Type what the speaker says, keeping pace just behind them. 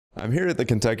I'm here at the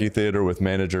Kentucky Theater with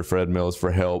manager Fred Mills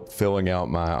for help filling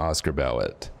out my Oscar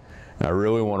ballot. I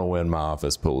really want to win my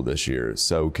office pool this year,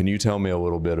 so can you tell me a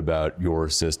little bit about your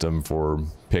system for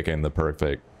picking the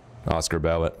perfect Oscar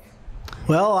ballot?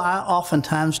 Well, I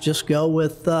oftentimes just go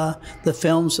with the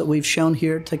films that we've shown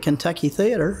here at the Kentucky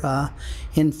Theater.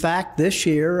 In fact, this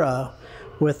year,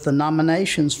 with the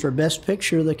nominations for Best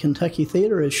Picture, the Kentucky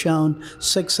Theater has shown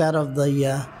 6 out of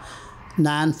the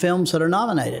 9 films that are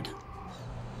nominated.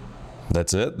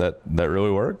 That's it? That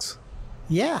really works?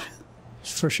 Yeah,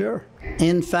 for sure.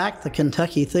 In fact, the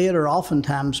Kentucky Theater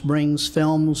oftentimes brings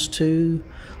films to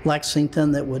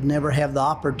Lexington that would never have the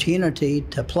opportunity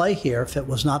to play here if it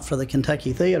was not for the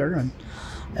Kentucky Theater. And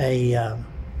an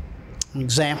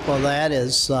example of that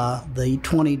is the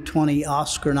 2020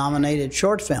 Oscar-nominated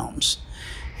short films.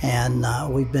 And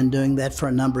we've been doing that for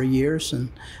a number of years, and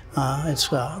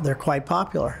they're quite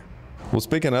popular. Well,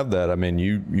 speaking of that, I mean,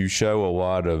 you show a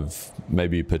lot of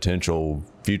maybe potential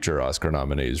future Oscar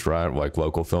nominees, right? Like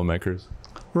local filmmakers?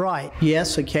 Right.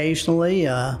 Yes, occasionally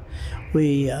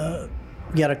we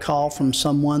get a call from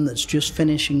someone that's just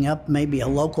finishing up maybe a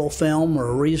local film or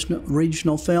a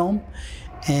regional film,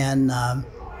 and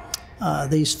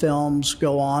these films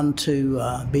go on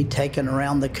to be taken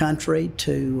around the country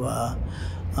to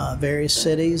various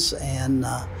cities, and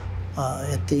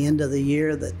at the end of the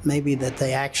year that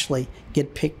they actually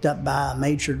get picked up by a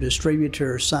major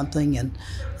distributor or something and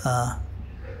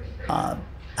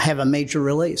have a major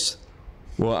release.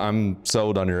 Well, I'm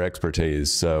sold on your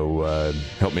expertise, so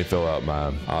help me fill out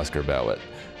my Oscar ballot.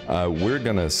 We're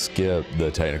gonna skip the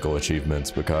technical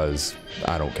achievements because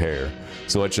I don't care.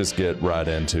 So let's just get right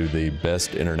into the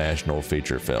best international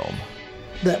feature film.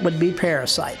 That would be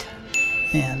Parasite.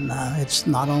 And it's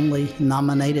not only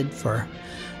nominated for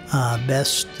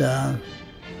Best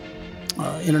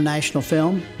International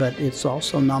Film, but it's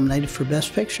also nominated for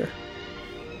Best Picture.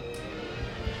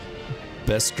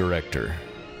 Best Director.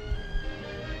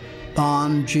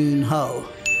 Bong Joon-ho.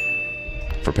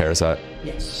 For Parasite?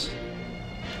 Yes.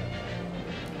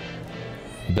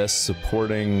 Best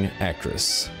Supporting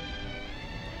Actress.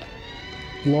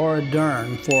 Laura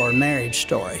Dern for Marriage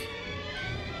Story.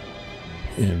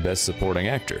 And Best Supporting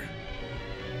Actor.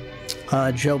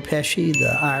 Joe Pesci,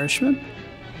 The Irishman.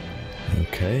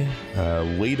 Okay.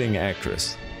 Leading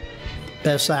Actress.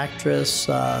 Best Actress,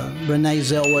 Renee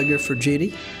Zellweger for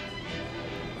Judy.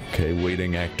 Okay.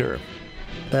 Leading Actor.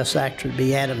 Best Actor would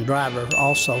be Adam Driver,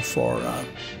 also for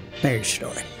Marriage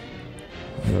Story.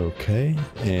 Okay.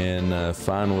 And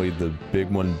finally, the big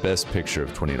one, Best Picture of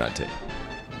 2019.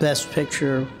 Best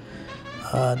Picture,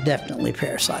 definitely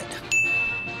Parasite.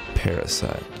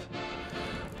 Parasite.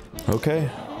 Okay.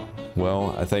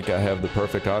 Well, I think I have the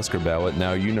perfect Oscar ballot.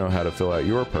 Now you know how to fill out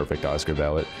your perfect Oscar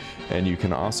ballot, and you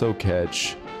can also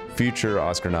catch future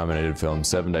Oscar-nominated films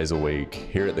 7 days a week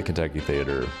here at the Kentucky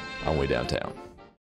Theater on Way Downtown.